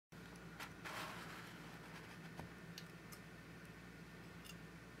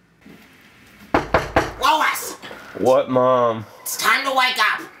What, Mom? It's time to wake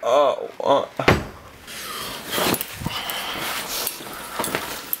up. Oh,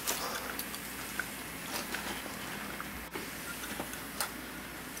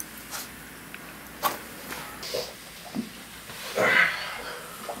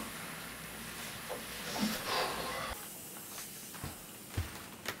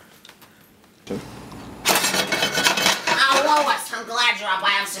 Lois, I'm glad you're up. I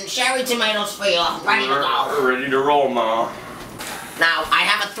have some cherry tomatoes for you. Ready to go. We're ready to roll, Mom. Now, I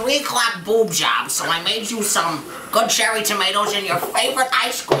have a 3 o'clock boob job, so I made you some good cherry tomatoes in your favorite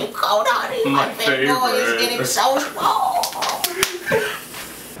ice cream cone, honey. My big boy is favorite. getting so small.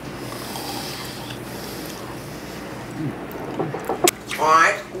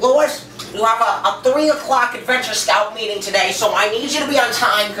 Alright, Louis, you have a 3 o'clock Adventure Scout meeting today, so I need you to be on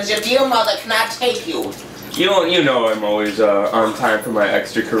time because your dear mother cannot take you. You know I'm always on time for my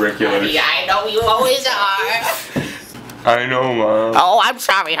extracurriculars. Yeah, I know you always are. I know, Mom. Oh, I'm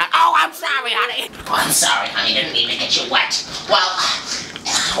sorry, honey. Oh, I'm sorry, honey. Oh, I'm sorry, honey. Didn't mean to get you wet. Well,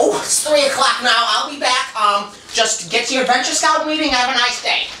 it's 3 o'clock now. I'll be back. Just get to your Adventure Scout meeting. Have a nice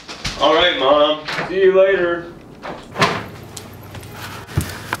day. All right, Mom. See you later.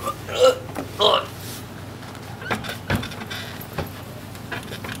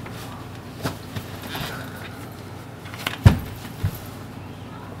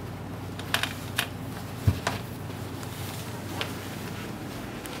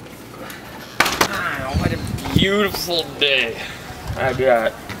 What a beautiful day. I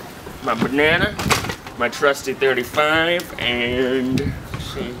got my banana, my trusty 35, and let's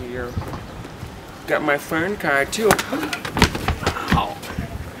see here, got my fern card too. Ow.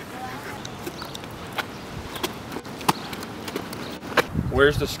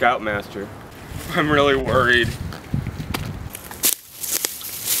 Where's the Scoutmaster? I'm really worried.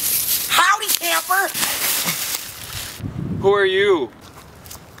 Howdy, camper. Who are you?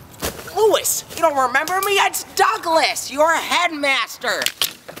 Louis, you don't remember me? It's Douglas. You're a headmaster.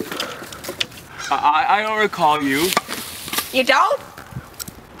 I don't recall you. You don't?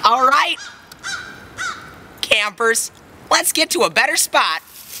 All right. Campers, let's get to a better spot.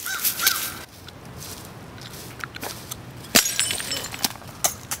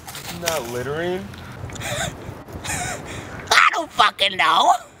 Not littering? I don't fucking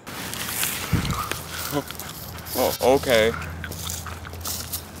know. Oh, okay.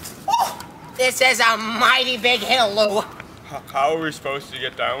 This is a mighty big hill, Lou. How are we supposed to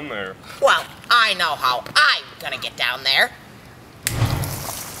get down there? Well, I know how I'm gonna get down there.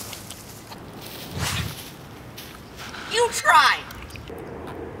 You try.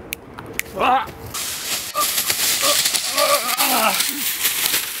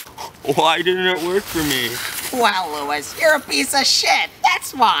 Why didn't it work for me? Well, Louis, you're a piece of shit.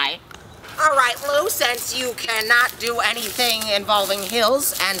 That's why. All right, Lou, since you cannot do anything involving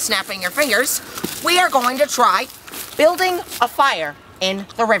hills and snapping your fingers, we are going to try building a fire in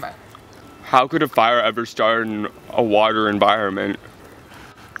the river. How could a fire ever start in a water environment?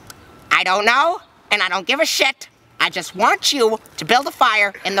 I don't know, and I don't give a shit. I just want you to build a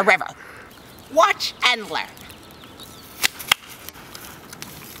fire in the river. Watch and learn.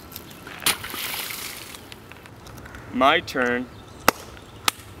 My turn.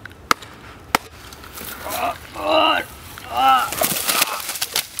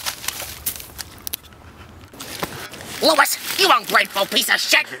 Louis, you ungrateful piece of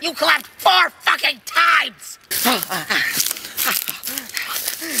shit! You collapsed 4 fucking times!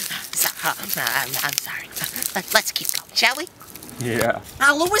 I'm sorry. Let's keep going, shall we? Yeah.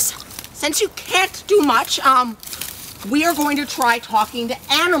 Now, Louis, since you can't do much, we are going to try talking to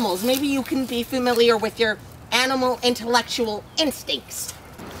animals. Maybe you can be familiar with your animal intellectual instincts.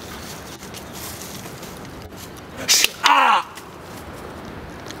 Ah!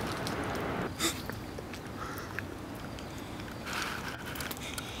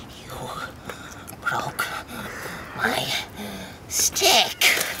 You broke my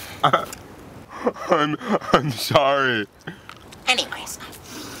stick. I'm sorry. Anyways,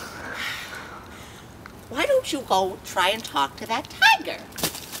 why don't you go try and talk to that tiger?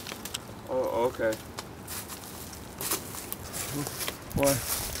 Oh, okay. Well,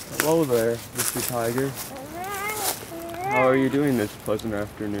 hello there, Mr. Tiger. How are you doing this pleasant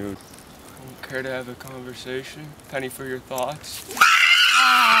afternoon? Care to have a conversation? Penny for your thoughts?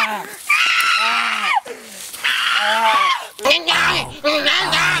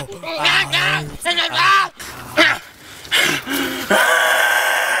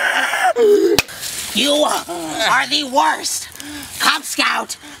 You are the worst Cub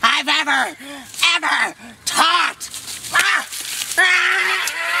Scout I've ever taught.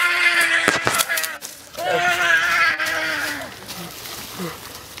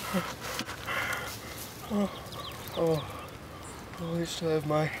 Oh, at least I have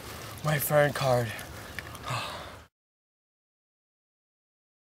my friend card.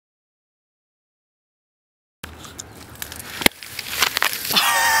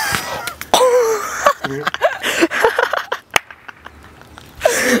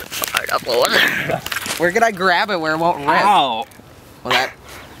 Where can I grab it where it won't rip? Ow! Well, that.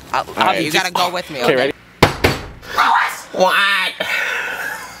 Okay, you gotta go with me. Okay, ready? What?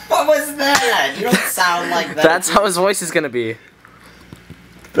 What was that? You don't sound like that. That's how his voice is gonna be.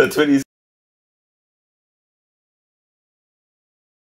 That's what he's